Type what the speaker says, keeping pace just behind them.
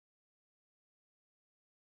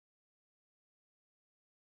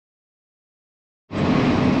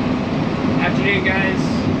afternoon,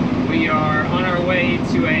 guys. We are on our way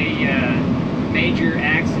to a major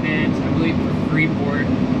accident, I believe, for Freeport.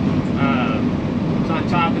 It's on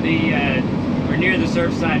top of the, we're near the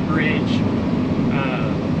Surfside Bridge.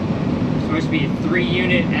 Supposed to be a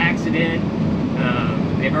 3-unit accident.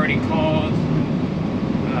 They've already called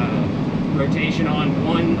rotation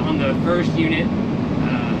on the first unit.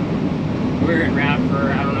 We're en route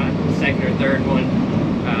for, I don't know, the second or third one.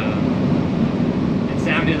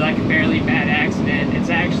 Sounded like a fairly bad accident. It's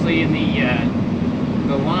actually in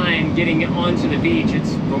the line getting onto the beach.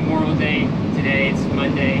 It's Memorial Day today. It's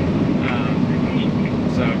Monday,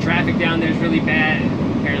 so traffic down there is really bad.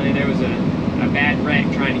 Apparently there was a bad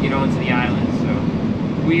wreck trying to get onto the island.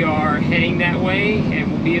 So we are heading that way,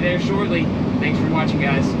 and we'll be there shortly. Thanks for watching,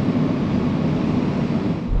 guys.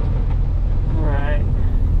 All right,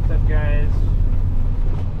 what's up, guys?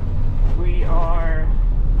 We are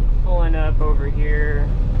pulling up over here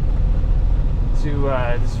to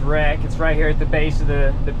this wreck. It's right here at the base of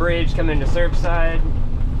the bridge coming into Surfside.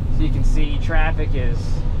 So you can see traffic is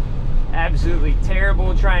absolutely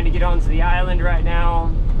terrible trying to get onto the island right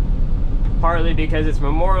now. Partly because it's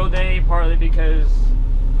Memorial Day, partly because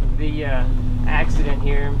the accident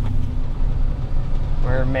here.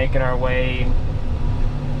 We're making our way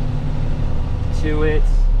to it.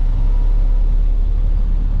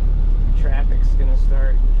 Traffic's gonna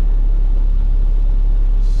start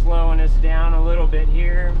slowing us down a little bit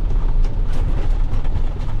here.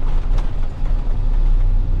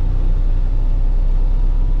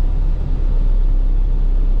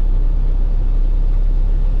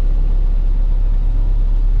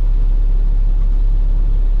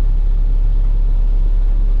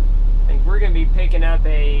 I think we're going to be picking up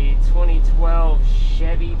a 2012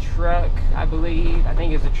 Chevy truck, I believe. I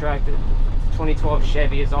think it's a truck. That 2012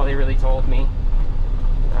 Chevy is all they really told me.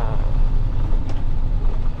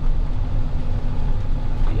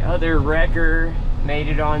 The other wrecker made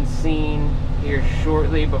it on scene here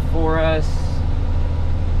shortly before us.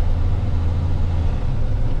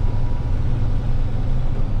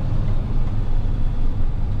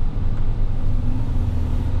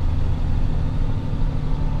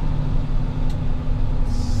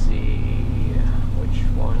 Let's see which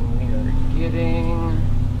one we are getting.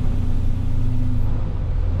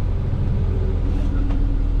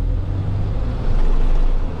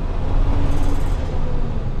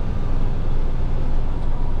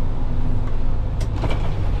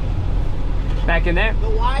 Back in there. The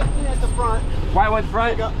white one at the front. White one at the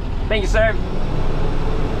front? Thank you, sir.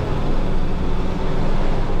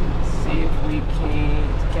 Let's see if we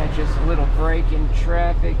can catch us a little break in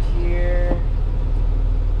traffic here.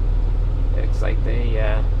 Looks like they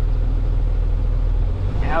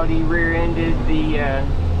Audi rear-ended the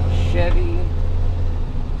Chevy.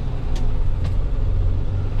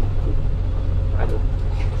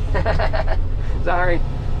 Sorry.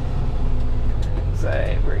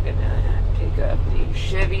 So we're gonna pick up the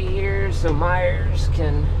Chevy here so Myers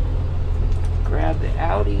can grab the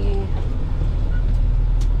Audi.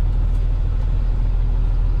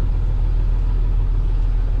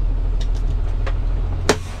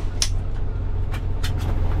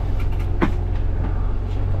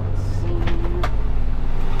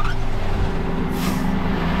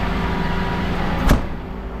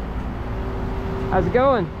 How's it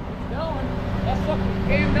going? It's going. That sucker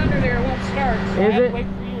jammed under there. It won't start. So Is I have it? to wait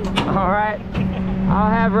for you. All right. I'll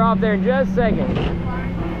have her off there in just a second. Get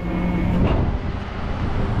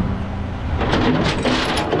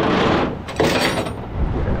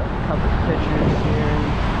a couple pictures here.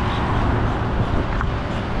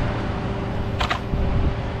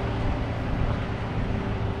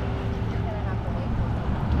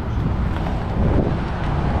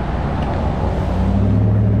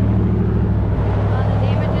 The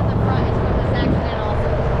damage in the front is from this accident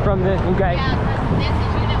also. From the, okay. Yeah, because this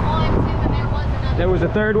is unit 1, 2, and there was another. There was a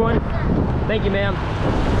third one? Sir. Thank you, ma'am.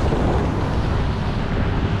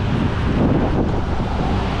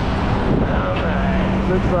 Alright.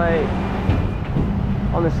 Looks like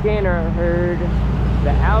on the scanner I heard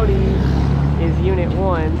the Audi is unit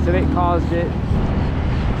 1, so it caused it.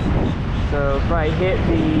 So probably hit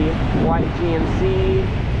the white GMC,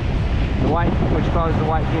 which caused the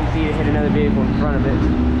white GMC to hit another vehicle in front of it.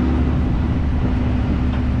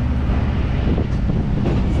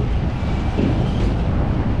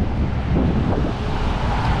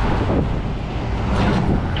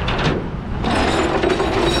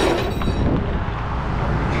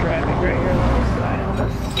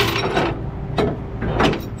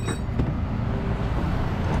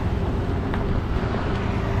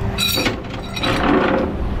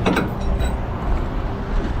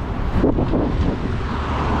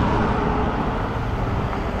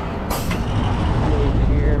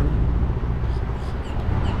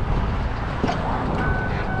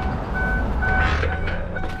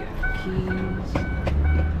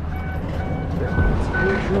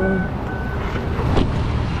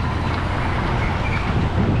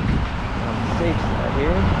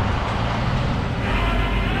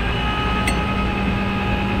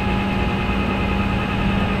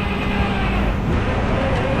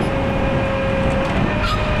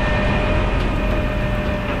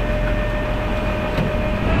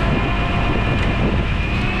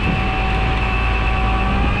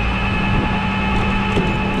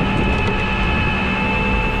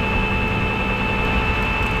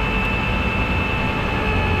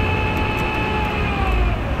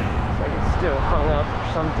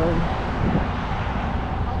 something.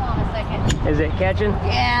 Hold on a second. Is it catching?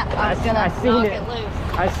 Yeah, I was gonna I seen knock it. it loose.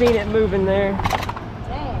 I seen it moving there.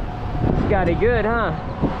 Dang. Got it good, huh?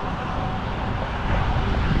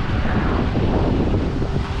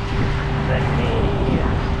 Let me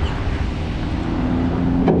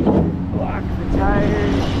lock the tires.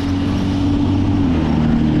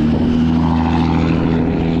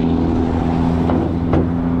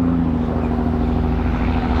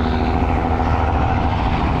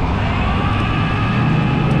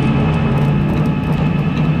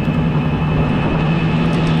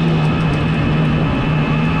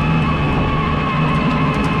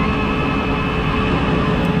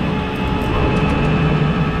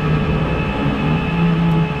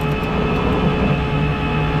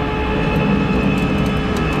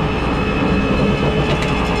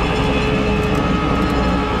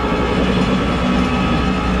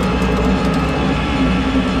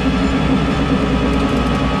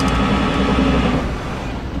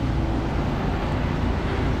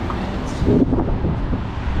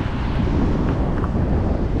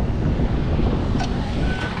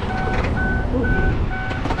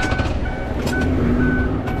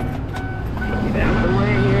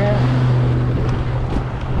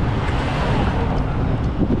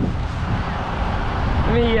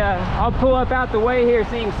 I'll pull up out the way here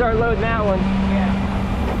so you can start loading that one. Yeah.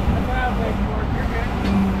 That's what I was waiting for. You're good.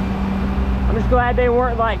 I'm just glad they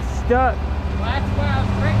weren't like stuck. Well, that's why I was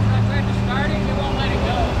braking. I tried to start it, it won't let it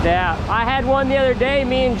go. Yeah, I had one the other day,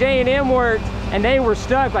 me and J&M worked, and they were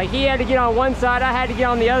stuck. Like he had to get on one side, I had to get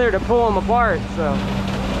on the other to pull them apart, so.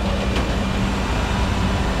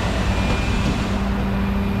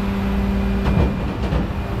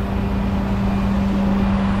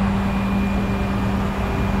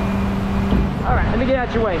 All right, let me get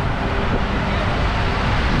out your way.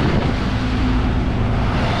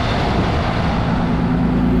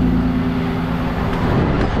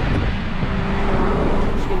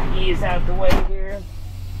 Just gonna ease out the way here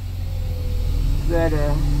so that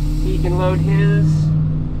he can load his.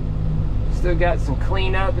 Still got some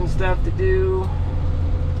cleanup and stuff to do.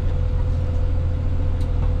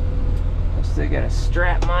 I still gotta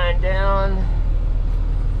strap mine down.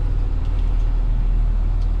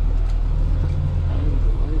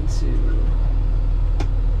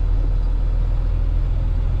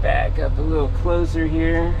 Back up a little closer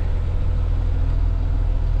here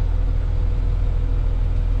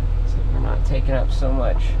so we're not taking up so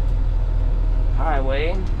much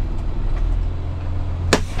highway.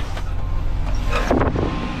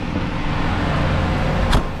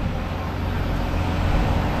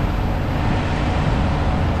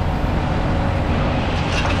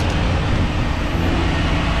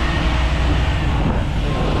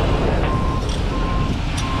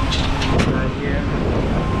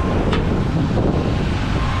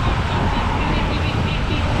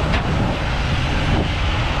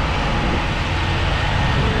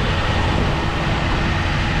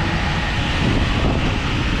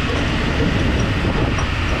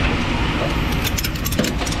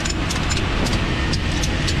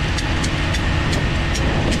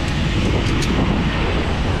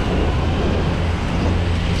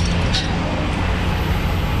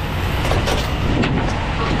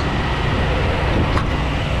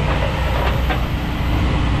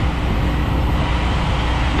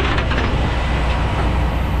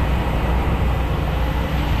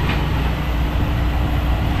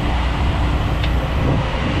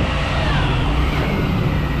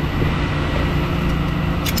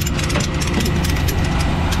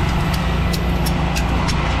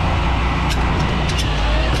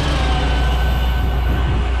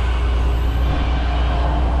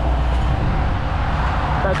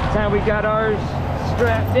 We got ours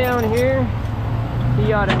strapped down here.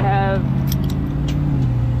 He ought to have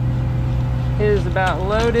his about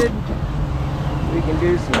loaded. We can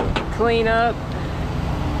do some cleanup,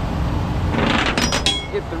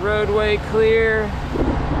 get the roadway clear.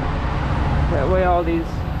 That way all these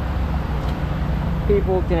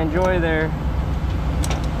people can enjoy their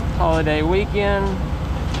holiday weekend.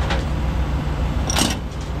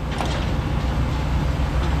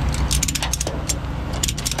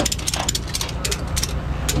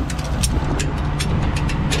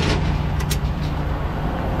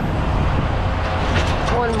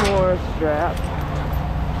 One more strap.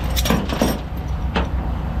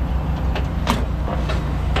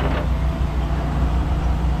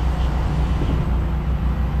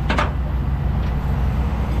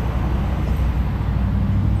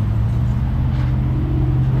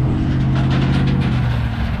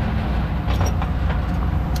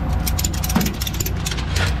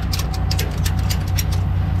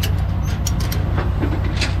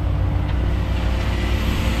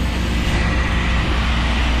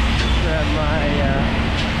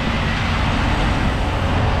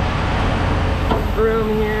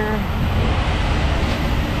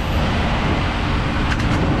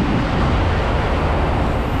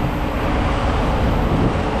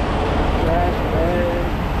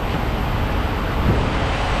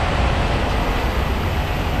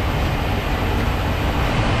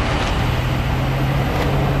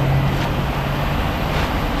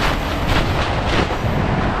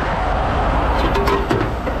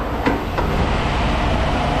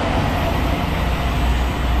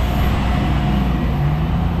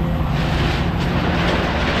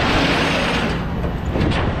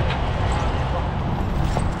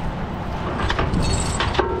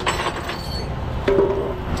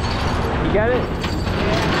 You got it?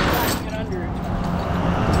 Yeah, get under it.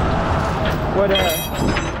 What,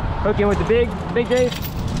 hooking with the big J's?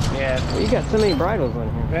 Yeah. Well, you got so many bridles on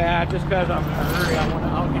here. Yeah, just because I'm in a hurry,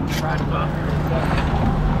 I'll get the bridles off here in a second.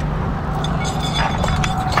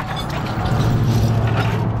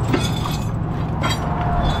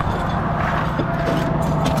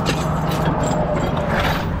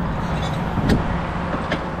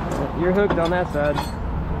 You're hooked on that side.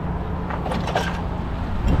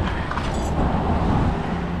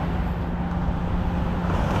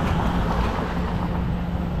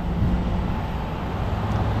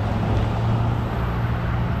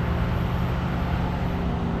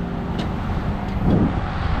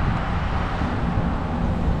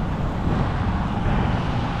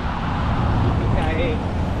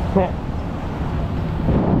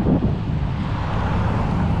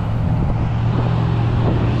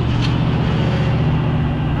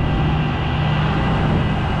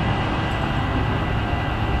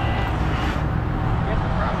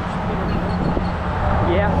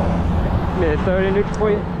 Yeah. Throw it in neutral for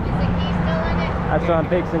you. Is the key still in it? That's what I'm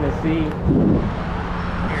fixing to see.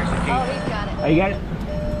 Here's the key. Oh, he's got it. Oh, you got it?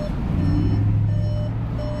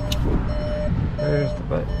 There's the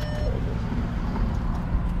button.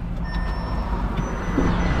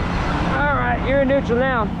 All right, you're in neutral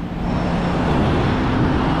now.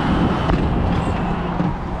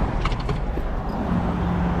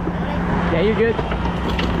 Yeah, you're good.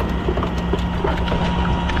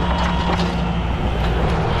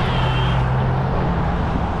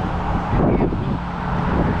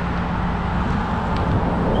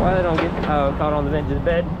 Why they don't get caught on the bench of the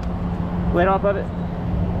bed? Let off of it.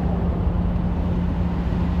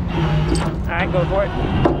 All right, go for it.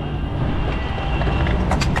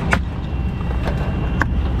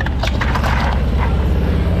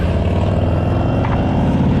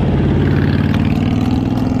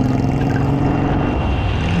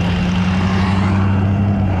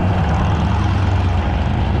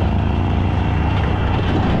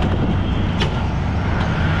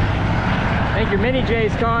 Your mini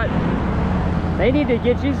J's caught. They need to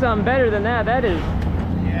get you something better than that. That is,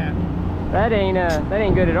 Yeah. that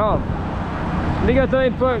ain't good at all. Let me go throw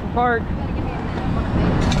in park.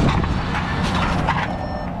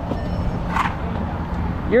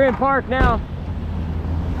 You're in park now.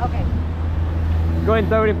 Okay. Go ahead and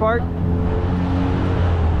throw it in park.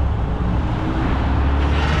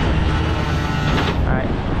 All right.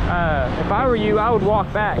 If I were you, I would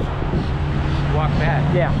walk back. Walk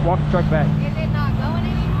back. Yeah, walk the truck back. Is it not going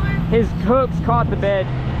anymore? His hooks caught the bed.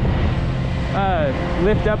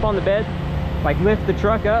 Lift up on the bed. Like lift the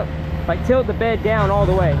truck up. Like tilt the bed down all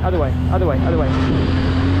the way. Other way, other way, other way.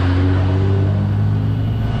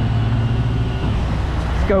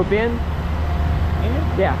 Scope in.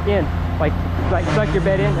 Yeah, in. Like suck your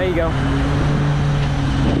bed in. There you go.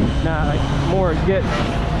 Nah, like more.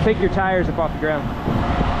 Pick your tires up off the ground.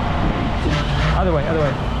 Other way, other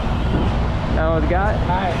way. Oh, the guy?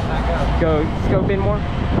 Alright, Go scope in more.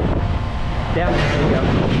 Down. There you go.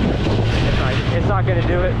 It's not gonna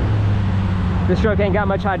do it. This truck ain't got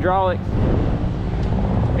much hydraulics.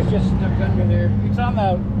 it's just stuck under there. It's on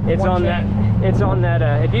the. It's on that. It's on that.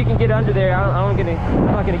 If you can get under there, I'm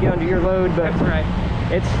not gonna get under your load, but That's right.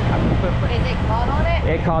 it's. Is it caught on it?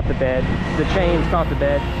 It caught the bed. The chains caught the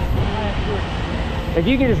bed. If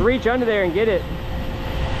you can just reach under there and get it.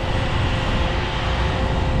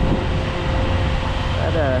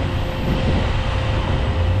 That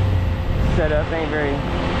setup ain't very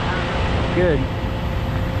good.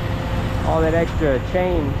 All that extra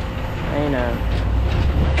chain ain't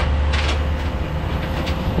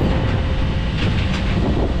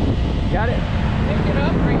Got it? Pick it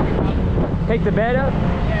up, bring it up. Pick the bed up?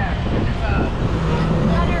 Yeah.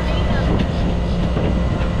 It's underneath them.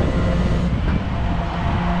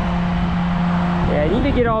 Yeah, you need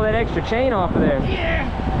to get all that extra chain off of there. Yeah.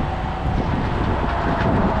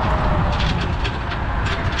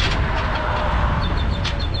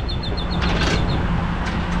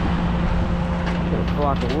 Get a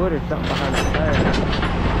block of wood or something behind the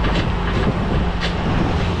tire.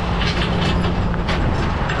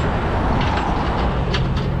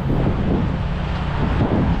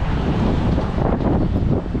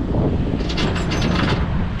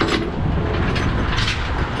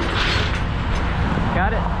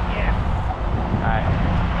 Got it? Yeah.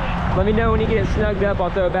 Alright. Let me know when you get it snugged up. I'll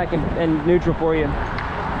throw it back in neutral for you.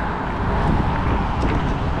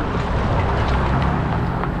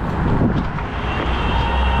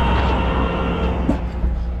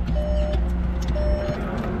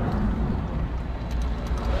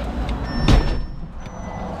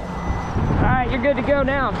 Alright, you're good to go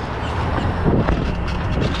now.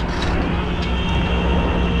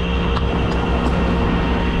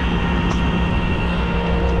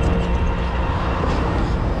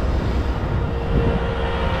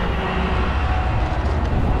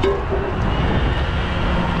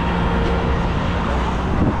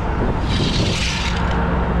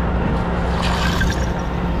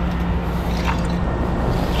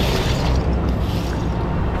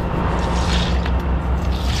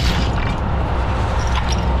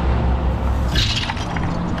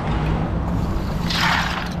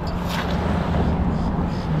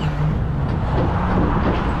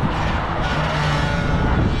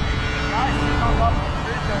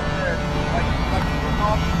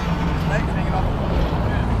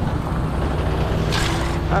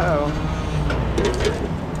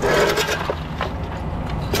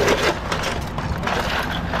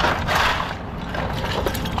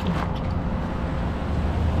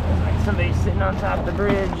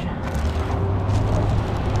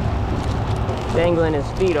 dangling his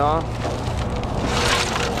feet off.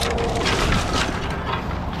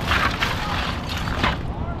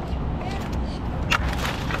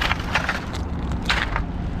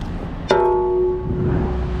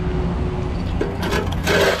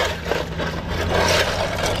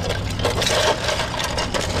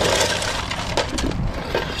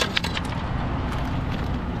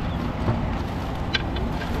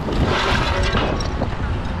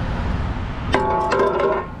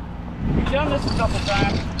 You've done this a couple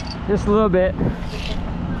times. Just a little bit.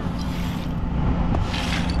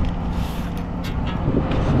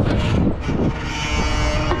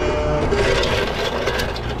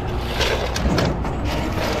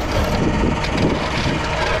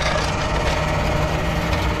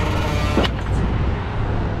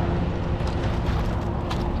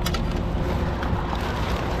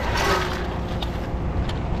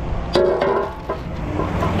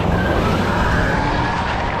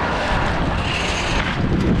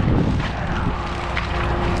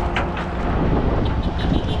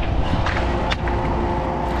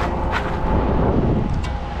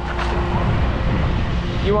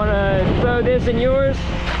 You want to throw this in yours?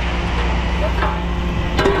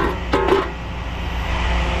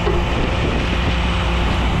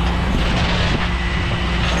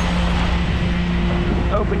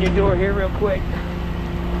 Open your door here real quick.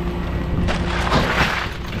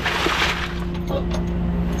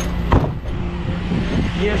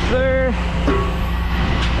 Yes, sir.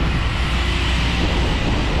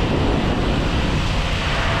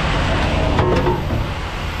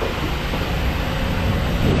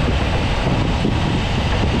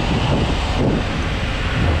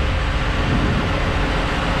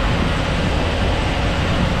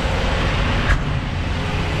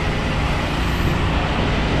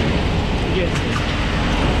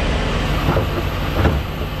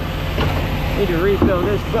 Need to refill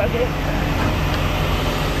this bucket.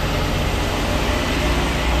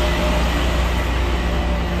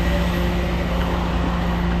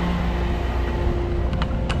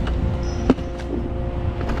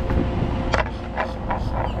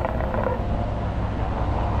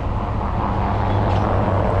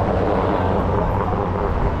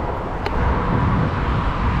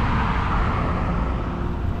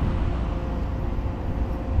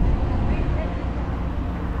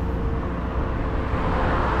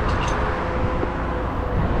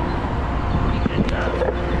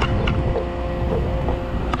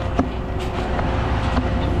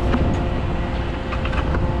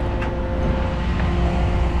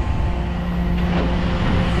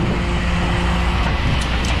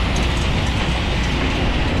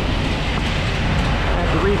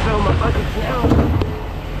 Refill my buckets now.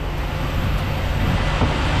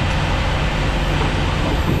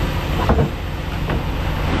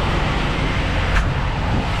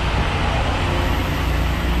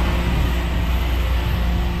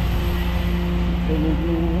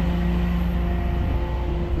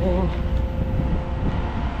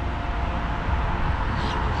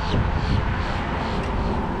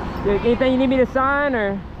 Anything you need me to sign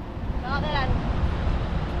or?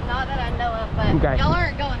 Not that I know of, but Okay. y'all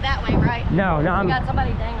aren't going that way, right? No, We got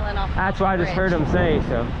somebody dangling off. that's what I just heard him say,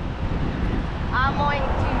 so. I'm going to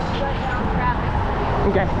shut down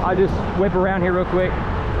traffic. Okay, I'll just whip around here real quick.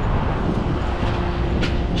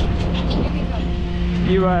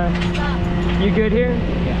 You good here?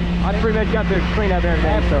 Yeah. I pretty much got to clean up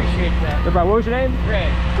everything. I appreciate that. So, what was your name?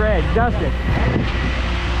 Greg. Greg, Dustin.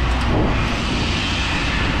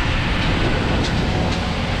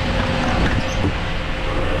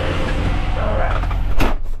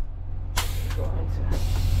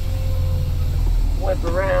 Whip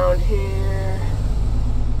around here.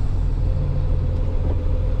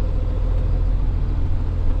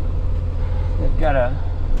 They've got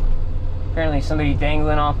apparently somebody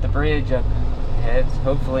dangling off the bridge up ahead.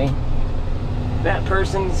 Hopefully that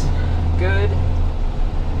person's good.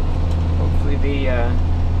 Hopefully the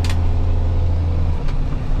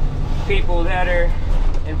people that are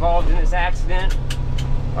involved in this accident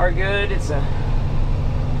are good. It's a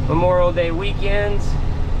Memorial Day weekend.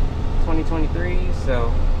 2023, so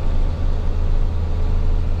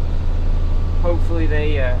hopefully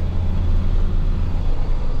they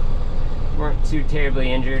weren't too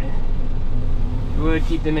terribly injured. You would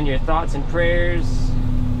keep them in your thoughts and prayers,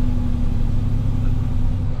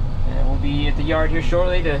 and we'll be at the yard here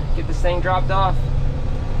shortly to get this thing dropped off.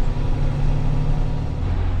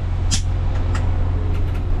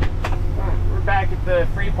 Alright, we're back at the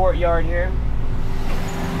Freeport yard here.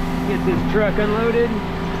 Get this truck unloaded.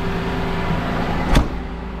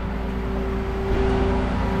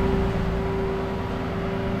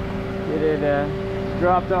 Get it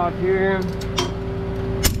dropped off here.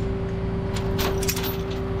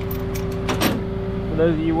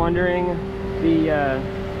 those of you wondering, the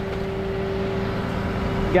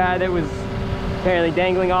guy that was apparently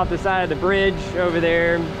dangling off the side of the bridge over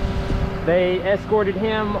there, they escorted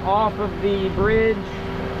him off of the bridge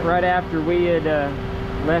right after we had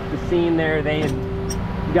left the scene there. They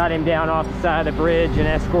had got him down off the side of the bridge and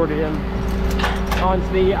escorted him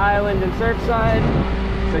onto the island in Surfside.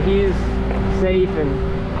 So he is safe and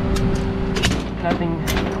nothing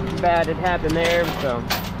bad had happened there. So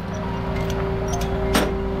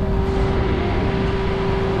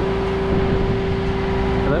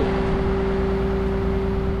hello.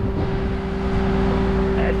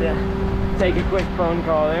 I had to take a quick phone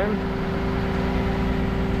call there.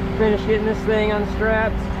 Finish getting this thing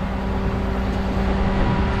unstrapped.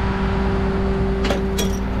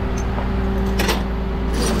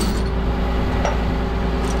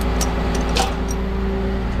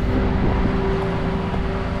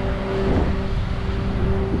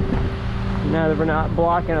 Now that we're not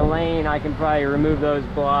blocking a lane, I can probably remove those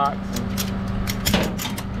blocks.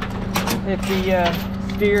 If the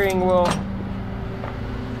steering will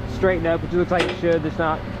straighten up, which looks like it should, there's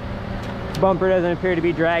not, bumper doesn't appear to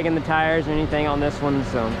be dragging the tires or anything on this one,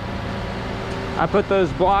 so I put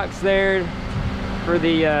those blocks there for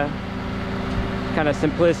the kind of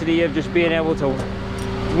simplicity of just being able to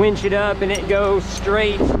winch it up and it goes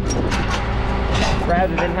straight,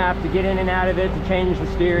 rather than have to get in and out of it to change the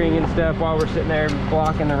steering and stuff while we're sitting there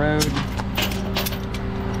blocking the road.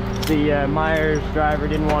 The Myers driver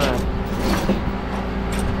didn't want to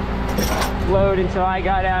load until I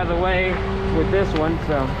got out of the way with this one,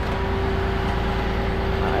 so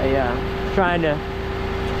I trying to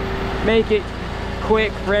make it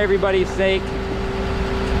quick for everybody's sake.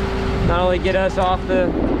 Not only get us off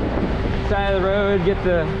the side of the road, get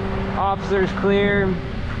the officers clear,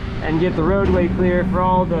 and get the roadway clear for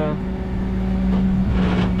all the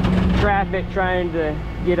traffic trying to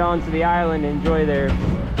get onto the island and enjoy their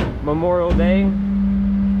Memorial Day.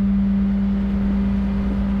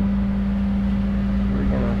 We're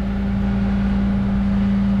gonna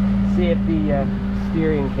see if the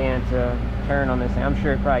steering can't turn on this thing. I'm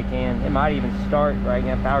sure it probably can. It might even start right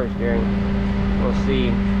now, power steering. We'll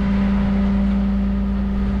see.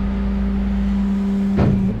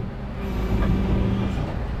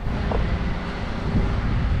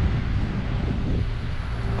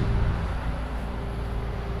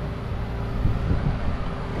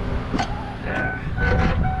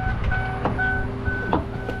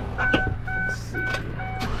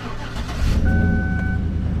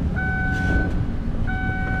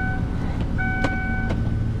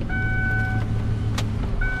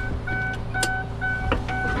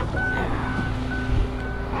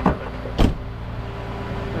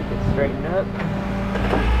 Straighten up.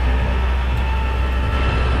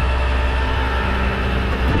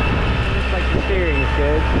 Looks like the steering is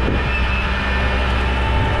good.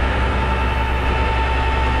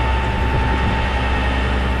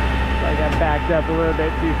 I got backed up a little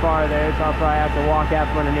bit too far there, so I'll probably have to walk out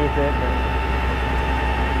from underneath it. But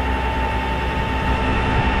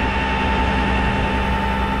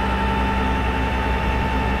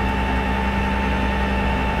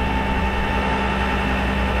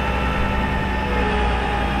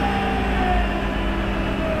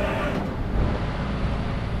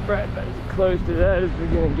right about as close to that as we're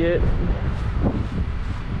gonna get.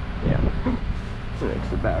 Yeah,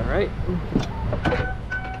 looks about right.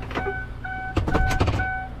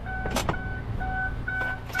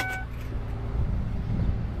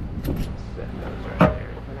 Set those right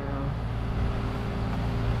there for now.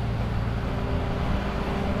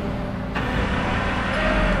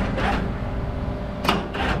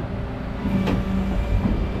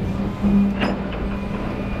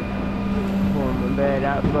 Bed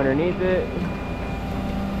out from underneath it.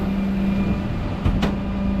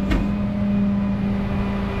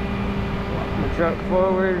 Walk the truck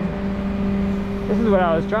forward. This is what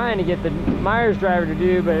I was trying to get the Myers driver to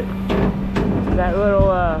do, but that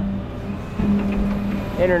little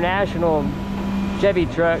international Chevy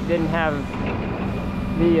truck didn't have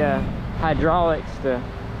the hydraulics to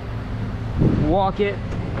walk it.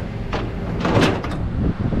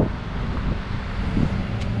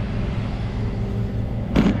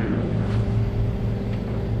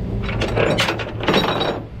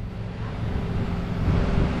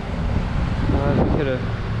 Could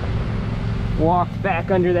have walked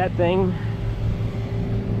back under that thing.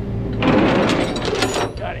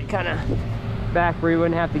 Got it kind of back where you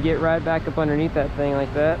wouldn't have to get right back up underneath that thing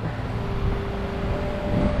like that.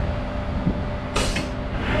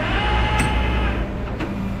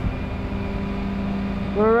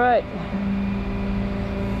 All right,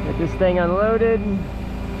 get this thing unloaded,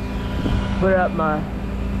 put up my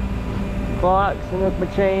box and hook my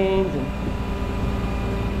chains and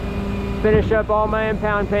finish up all my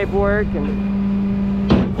impound paperwork and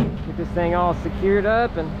get this thing all secured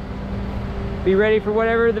up and be ready for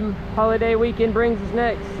whatever the holiday weekend brings us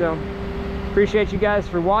next. So appreciate you guys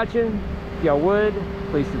for watching. If y'all would,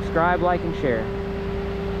 please subscribe, like, and share.